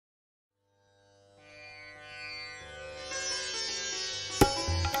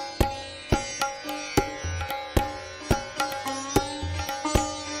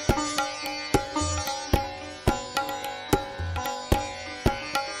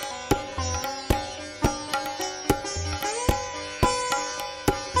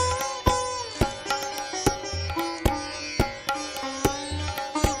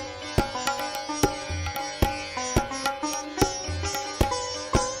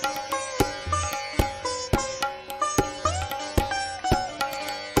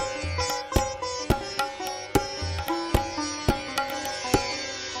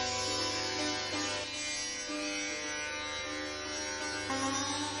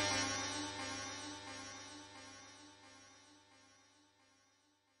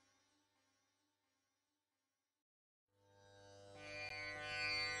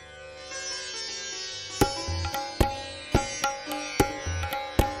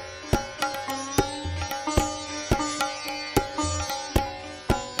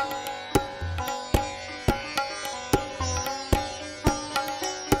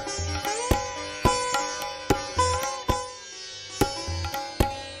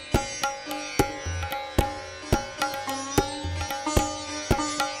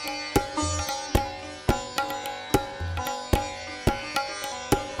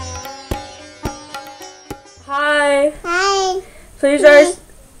Please rise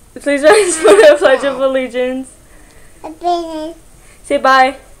for the Pledge of Allegiance. Say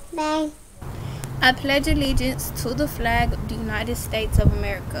bye. Bye. I pledge allegiance to the flag of the United States of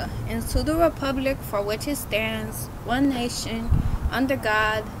America and to the republic for which it stands, one nation, under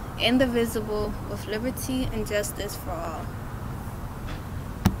God, indivisible, with liberty and justice for all.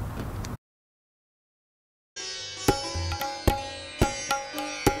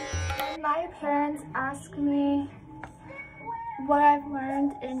 When my parents ask me what I've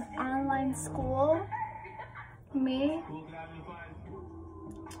learned in online school,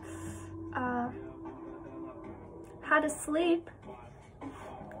 how to sleep.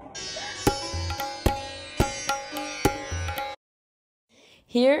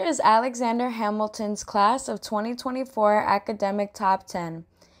 Here is Alexander Hamilton's Class of 2024 Academic Top 10.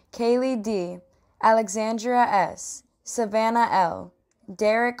 Kaylee D., Alexandria S., Savannah L.,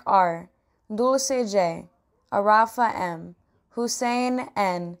 Derek R., Dulce J., Arafa M., Hussein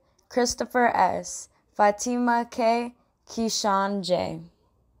N., Christopher S., Fatima K., Keyshawn J.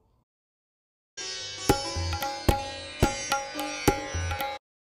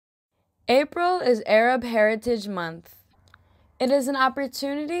 April is Arab Heritage Month. It is an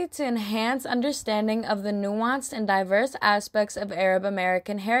opportunity to enhance understanding of the nuanced and diverse aspects of Arab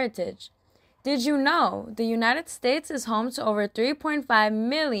American heritage. Did you know the United States is home to over 3.5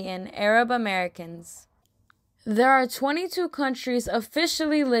 million Arab Americans? There are 22 countries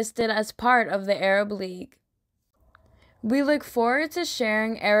officially listed as part of the Arab League. We look forward to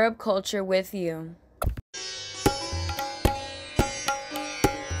sharing Arab culture with you.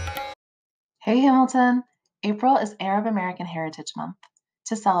 Hey Hamilton! April is Arab American Heritage Month.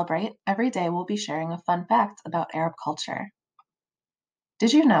 To celebrate, every day we'll be sharing a fun fact about Arab culture.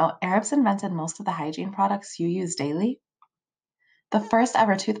 Did you know Arabs invented most of the hygiene products you use daily? The first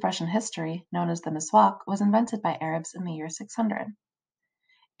ever toothbrush in history, known as the miswak, was invented by Arabs in the year 600.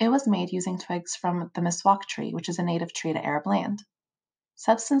 It was made using twigs from the miswak tree, which is a native tree to Arab land.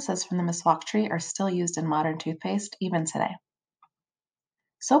 Substances from the miswak tree are still used in modern toothpaste even today.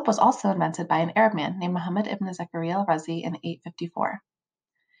 Soap was also invented by an Arab man named Muhammad ibn Zakaria al-Razi in 854.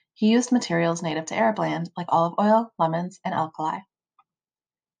 He used materials native to Arab land like olive oil, lemons, and alkali.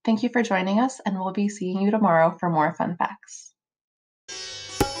 Thank you for joining us, and we'll be seeing you tomorrow for more fun facts.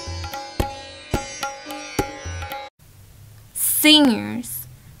 Seniors,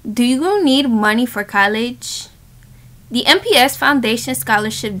 do you need money for college? The MPS Foundation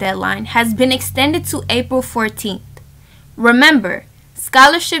Scholarship deadline has been extended to April 14th. Remember,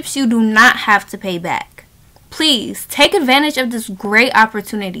 scholarships you do not have to pay back. Please take advantage of this great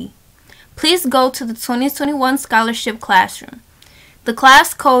opportunity. Please go to the 2021 Scholarship Classroom. The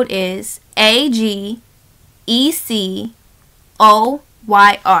class code is AGECOYR.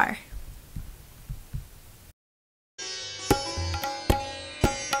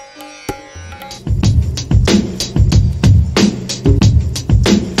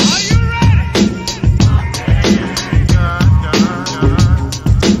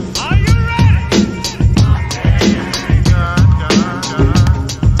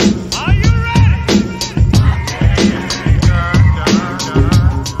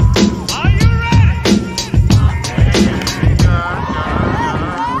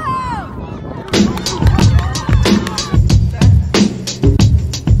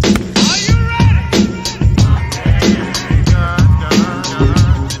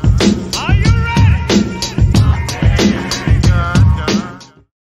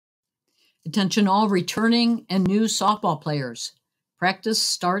 Attention all returning and new softball players. Practice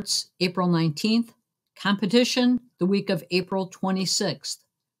starts April 19th. Competition the week of April 26th.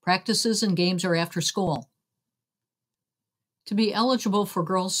 Practices and games are after school. To be eligible for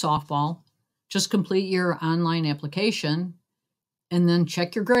girls softball, just complete your online application and then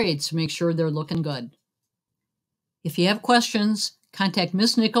check your grades to make sure they're looking good. If you have questions, contact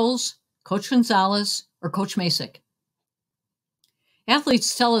Ms. Nichols, Coach Gonzalez, or Coach Masick.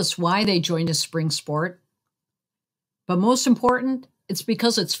 Athletes tell us why they joined a spring sport, but most important, it's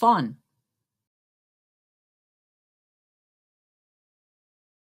because it's fun.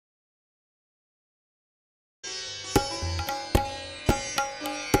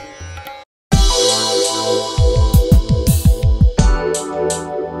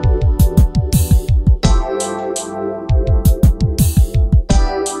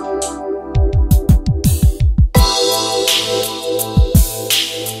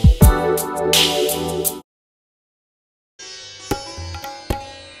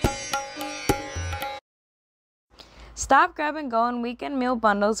 Stop, Grab, and Go and weekend meal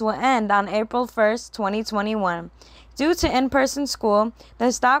bundles will end on April 1st, 2021. Due to in-person school, the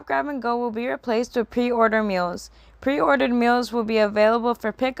Stop, Grab, and Go will be replaced with pre-order meals. Pre-ordered meals will be available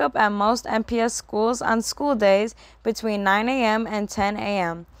for pickup at most MPS schools on school days between 9 a.m. and 10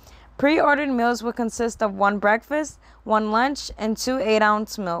 a.m. Pre-ordered meals will consist of 1 breakfast, 1 lunch, and 2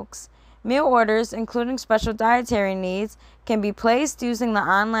 8-ounce milks. Meal orders, including special dietary needs, can be placed using the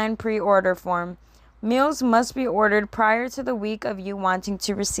online pre-order form. Meals must be ordered prior to the week of you wanting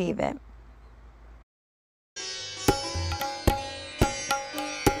to receive it.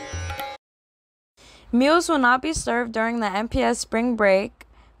 Meals will not be served during the MPS spring break,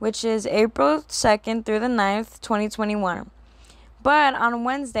 which is April 2nd through the 9th, 2021. But on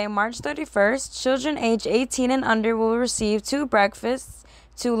Wednesday, March 31st, children age 18 and under will receive 2 breakfasts,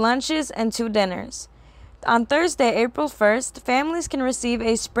 2 lunches, and 2 dinners. On Thursday, April 1st, families can receive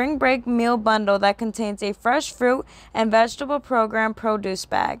a spring break meal bundle that contains a fresh fruit and vegetable program produce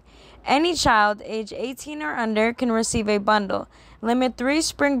bag. Any child age 18 or under can receive a bundle. Limit 3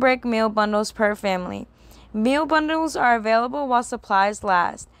 spring break meal bundles per family. Meal bundles are available while supplies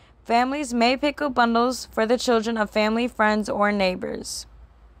last. Families may pick up bundles for the children of family, friends, or neighbors.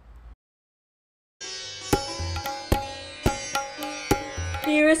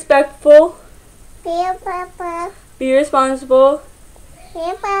 Be respectful. Be purple. Be responsible.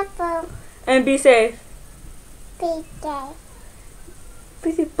 Be purple. And be safe. Be safe.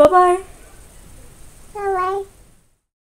 Be safe. Bye-bye. Bye-bye.